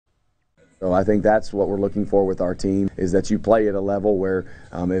So I think that's what we're looking for with our team, is that you play at a level where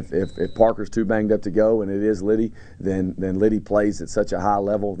if Parker's too banged up to go, and it is Lyddy, then Lyddy plays at such a high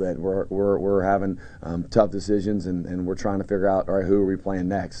level that we're having tough decisions, and we're trying to figure out, all right, who are we playing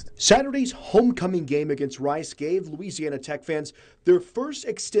next. Saturday's homecoming game against Rice gave Louisiana Tech fans their first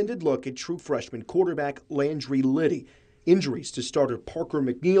extended look at true freshman quarterback Landry Lyddy. Injuries to starter Parker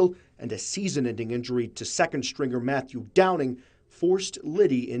McNeil and a season-ending injury to second-stringer Matthew Downing forced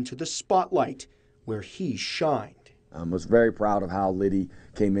Lyddy into the spotlight, where he shined. I was very proud of how Lyddy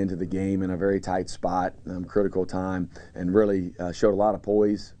came into the game in a very tight spot, critical time, and really showed a lot of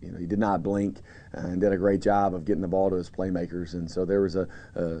poise. He did not blink and did a great job of getting the ball to his playmakers. And so there was a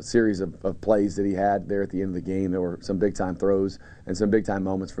series of plays that he had there at the end of the game. There were some big-time throws and some big-time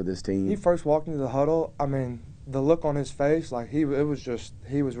moments for this team. He first walked into the huddle, I mean, the look on his face, like he was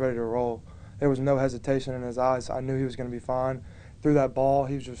ready to roll. There was no hesitation in his eyes. I knew he was going to be fine. Threw that ball,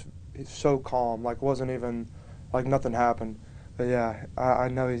 he's so calm, like wasn't even like nothing happened. But yeah, I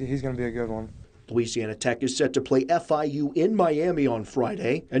know he's going to be a good one. Louisiana Tech is set to play FIU in Miami on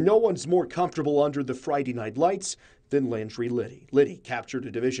Friday, and no one's more comfortable under the Friday night lights than Landry Lyddy. Lyddy captured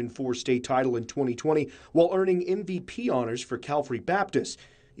a Division IV state title in 2020 while earning MVP honors for Calvary Baptist.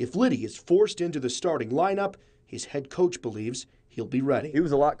 If Lyddy is forced into the starting lineup, his head coach believes he'll be ready. He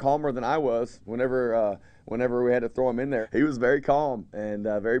was a lot calmer than I was whenever we had to throw him in there. He was very calm and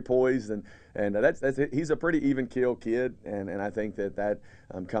very poised, and he's a pretty even-keeled kid, and I think that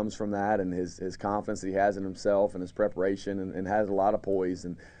comes from that and his confidence that he has in himself and his preparation, and has a lot of poise.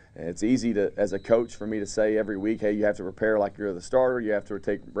 And it's easy to, as a coach, for me to say every week, hey, you have to prepare like you're the starter, you have to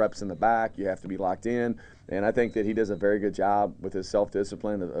take reps in the back, you have to be locked in. And I think that he does a very good job with his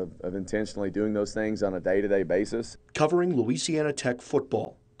self-discipline of intentionally doing those things on a day-to-day basis. Covering Louisiana Tech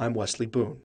football, I'm Wesley Boone.